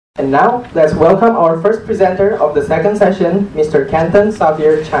And now, let's welcome our first presenter of the second session, Mr. Kenton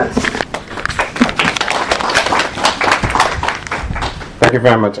Xavier Chance. Thank you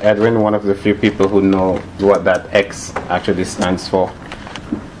very much, Edwin, one of the few people who know what that X actually stands for.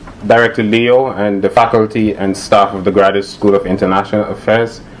 Director Leo and the faculty and staff of the Graduate School of International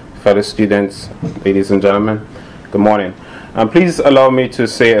Affairs, fellow students, ladies and gentlemen, good morning. Please allow me to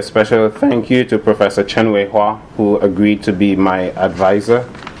say a special thank you to Professor Chen Wei-hua, who agreed to be my advisor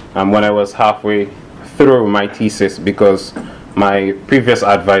when I was halfway through my thesis because my previous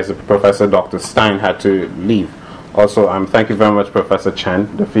advisor, Professor Dr. Stein, had to leave. Also, thank you very much, Professor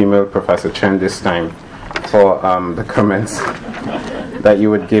Chen, the female Professor Chen this time, for the comments that you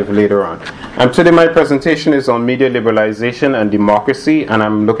would give later on. Today my presentation is on media liberalization and democracy, and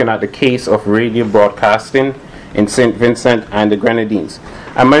I'm looking at the case of radio broadcasting in St. Vincent and the Grenadines.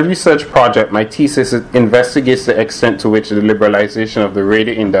 And my research project, my thesis, investigates the extent to which the liberalization of the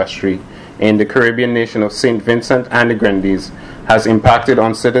radio industry in the Caribbean nation of St. Vincent and the Grenadines has impacted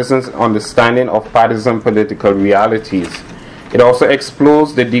on citizens' understanding of partisan political realities. It also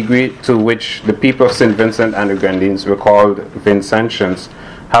explores the degree to which the people of St. Vincent and the Grenadines, were called Vincentians,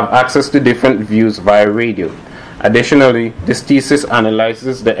 have access to different views via radio. Additionally, this thesis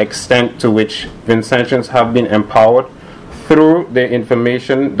analyzes the extent to which Vincentians have been empowered through the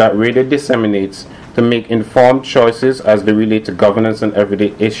information that radio disseminates to make informed choices as they relate to governance and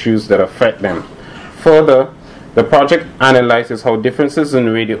everyday issues that affect them. Further, the project analyzes how differences in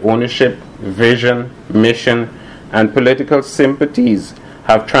radio ownership, vision, mission, and political sympathies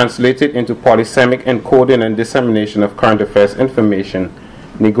have translated into polysemic encoding and dissemination of current affairs information,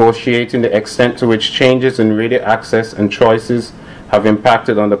 negotiating the extent to which changes in radio access and choices have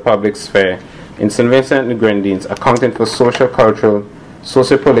impacted on the public sphere in St. Vincent and the Grenadines, accounting for social, cultural,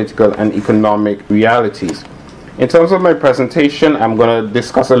 socio-political, and economic realities. In terms of my presentation, I'm going to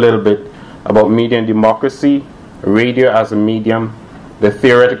discuss a little bit about media and democracy, radio as a medium, the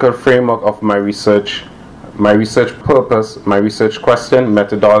theoretical framework of my research purpose, my research question,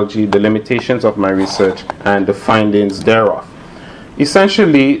 methodology, the limitations of my research, and the findings thereof.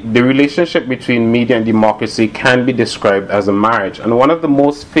 Essentially, the relationship between media and democracy can be described as a marriage, and one of the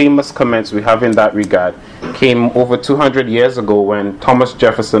most famous comments we have in that regard came over 200 years ago when Thomas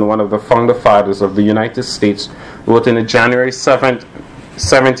Jefferson, one of the founder fathers of the United States, wrote in a January 7th,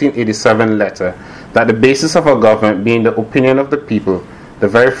 1787 letter that the basis of a government being the opinion of the people, the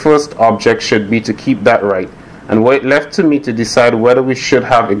very first object should be to keep that right, and were it left to me to decide whether we should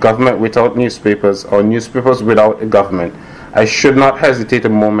have a government without newspapers or newspapers without a government, I should not hesitate a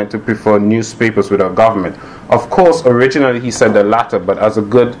moment to prefer newspapers without government. Of course, originally he said the latter, but as a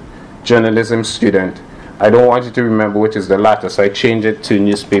good journalism student, I don't want you to remember which is the latter, so I changed it to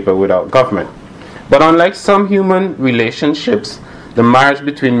newspaper without government. But unlike some human relationships, the marriage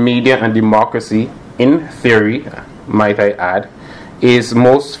between media and democracy, in theory, might I add, is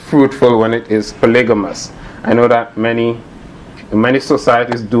most fruitful when it is polygamous. I know that many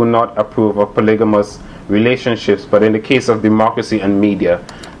societies do not approve of polygamous relationships, but in the case of democracy and media,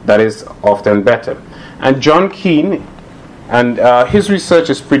 that is often better. And John Keane, and his research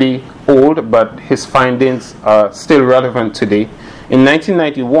is pretty old, but his findings are still relevant today. In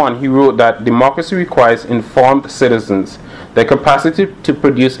 1991, he wrote that democracy requires informed citizens. Their capacity to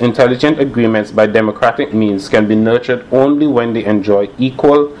produce intelligent agreements by democratic means can be nurtured only when they enjoy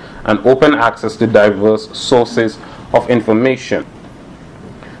equal and open access to diverse sources of information.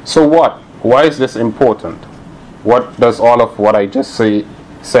 So what? Why is this important? What does all of what I just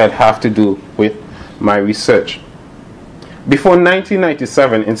said have to do with my research? Before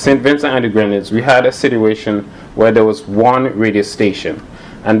 1997, in St. Vincent and the Grenadines, we had a situation where there was one radio station,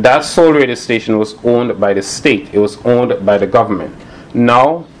 and that sole radio station was owned by the state. It was owned by the government.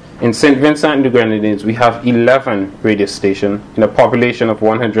 Now, in St. Vincent and the Grenadines, we have 11 radio stations in a population of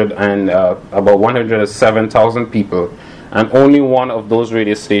about 107,000 people, and only one of those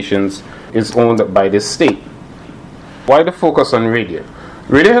radio stations is owned by the state. Why the focus on radio?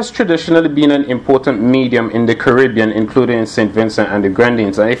 Radio has traditionally been an important medium in the Caribbean, including in St. Vincent and the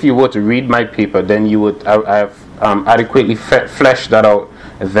Grenadines. And if you were to read my paper, then you would have adequately fleshed that out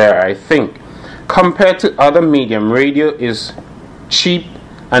there, I think. Compared to other medium, radio is cheap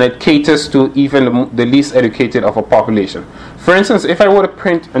and it caters to even the least educated of a population. For instance, if I were to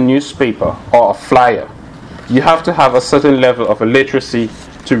print a newspaper or a flyer, you have to have a certain level of illiteracy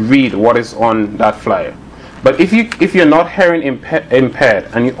to read what is on that flyer. But if you're not hearing impaired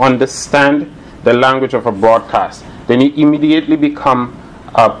and you understand the language of a broadcast, then you immediately become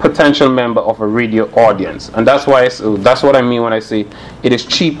a potential member of a radio audience. And that's what I mean when I say it is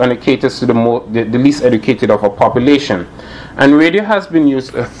cheap and it caters to the least educated of a population. And radio has been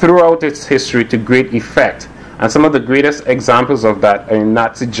used throughout its history to great effect. And some of the greatest examples of that are in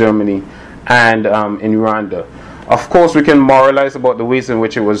Nazi Germany and in Rwanda. Of course, we can moralize about the ways in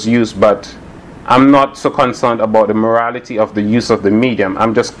which it was used, but I'm not so concerned about the morality of the use of the medium.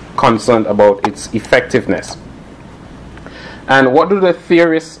 I'm just concerned about its effectiveness. And what do the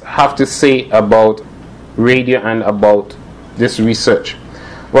theorists have to say about radio and about this research?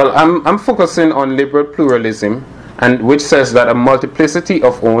 Well, I'm focusing on liberal pluralism, and which says that a multiplicity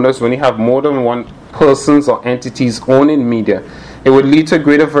of owners, when you have more than one persons or entities owning media, it would lead to a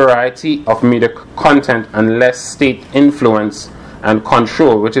greater variety of media content and less state influence and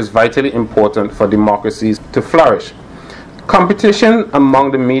control, which is vitally important for democracies to flourish. Competition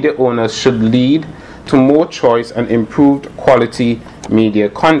among the media owners should lead to more choice and improved quality media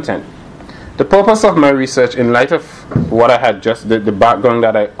content. The purpose of my research, in light of what I had just, the background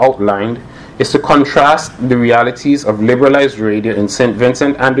that I outlined, is to contrast the realities of liberalized radio in St.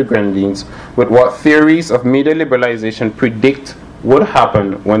 Vincent and the Grenadines with what theories of media liberalization predict would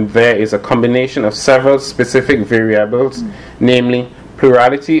happen when there is a combination of several specific variables, namely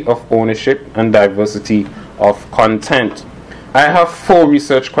plurality of ownership and diversity of content. I have 4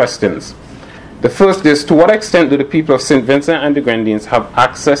 research questions. The first is, to what extent do the people of St. Vincent and the Grenadines have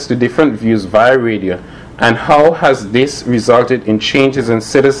access to different views via radio, and how has this resulted in changes in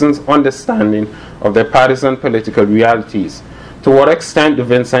citizens' understanding of their partisan political realities? To what extent do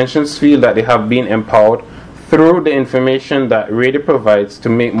Vincentians feel that they have been empowered through the information that radio provides to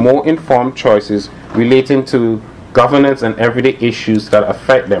make more informed choices relating to governance and everyday issues that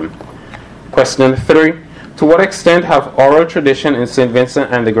affect them? Question 3. To what extent have oral tradition in St.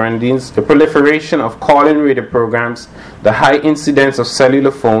 Vincent and the Grenadines, the proliferation of call-in radio programs, the high incidence of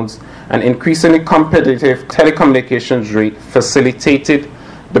cellular phones, and increasingly competitive telecommunications rate facilitated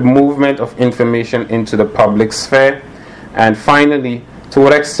the movement of information into the public sphere? And finally, to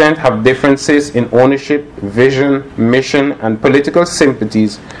what extent have differences in ownership, vision, mission, and political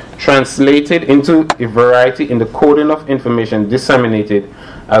sympathies translated into a variety in the coding of information disseminated,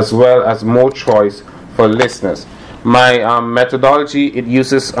 as well as more choice for listeners? My methodology, it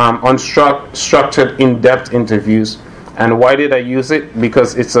uses unstructured, in-depth interviews. And why did I use it?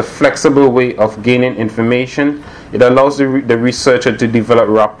 Because it's a flexible way of gaining information. It allows the researcher to develop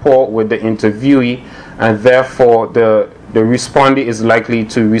rapport with the interviewee, and therefore the respondee is likely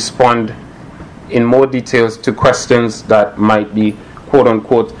to respond in more details to questions that might be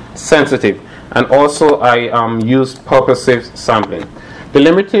quote-unquote sensitive. And also I used purposive sampling. The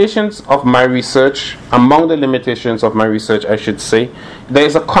limitations of my research, among the limitations of my research I should say, there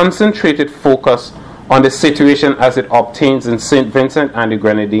is a concentrated focus on the situation as it obtains in St. Vincent and the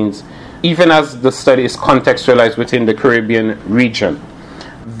Grenadines, even as the study is contextualized within the Caribbean region.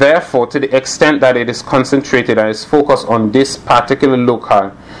 Therefore, to the extent that it is concentrated and is focused on this particular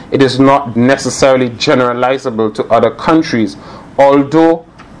locale, it is not necessarily generalizable to other countries, although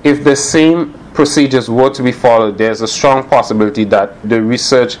if the same procedures were to be followed, there's a strong possibility that the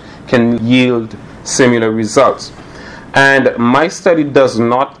research can yield similar results. And my study does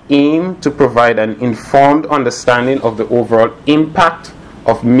not aim to provide an informed understanding of the overall impact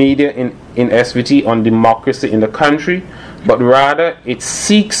of media in SVT on democracy in the country, but rather it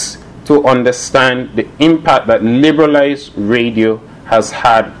seeks to understand the impact that liberalized radio has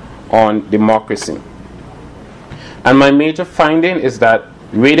had on democracy. And my major finding is that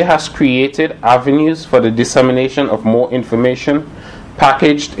radio has created avenues for the dissemination of more information,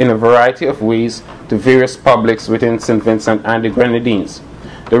 packaged in a variety of ways to various publics within St. Vincent and the Grenadines.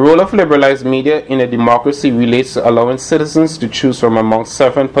 The role of liberalized media in a democracy relates to allowing citizens to choose from among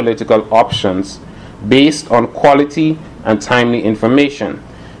several political options based on quality and timely information.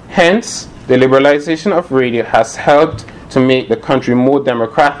 Hence, the liberalization of radio has helped to make the country more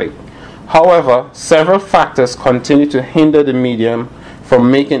democratic. However, several factors continue to hinder the medium from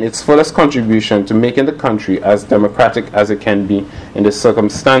making its fullest contribution to making the country as democratic as it can be in the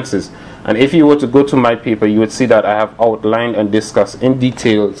circumstances. And if you were to go to my paper, you would see that I have outlined and discussed in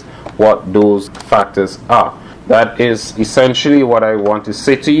details what those factors are. That is essentially what I want to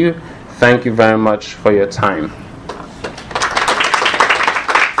say to you. Thank you very much for your time.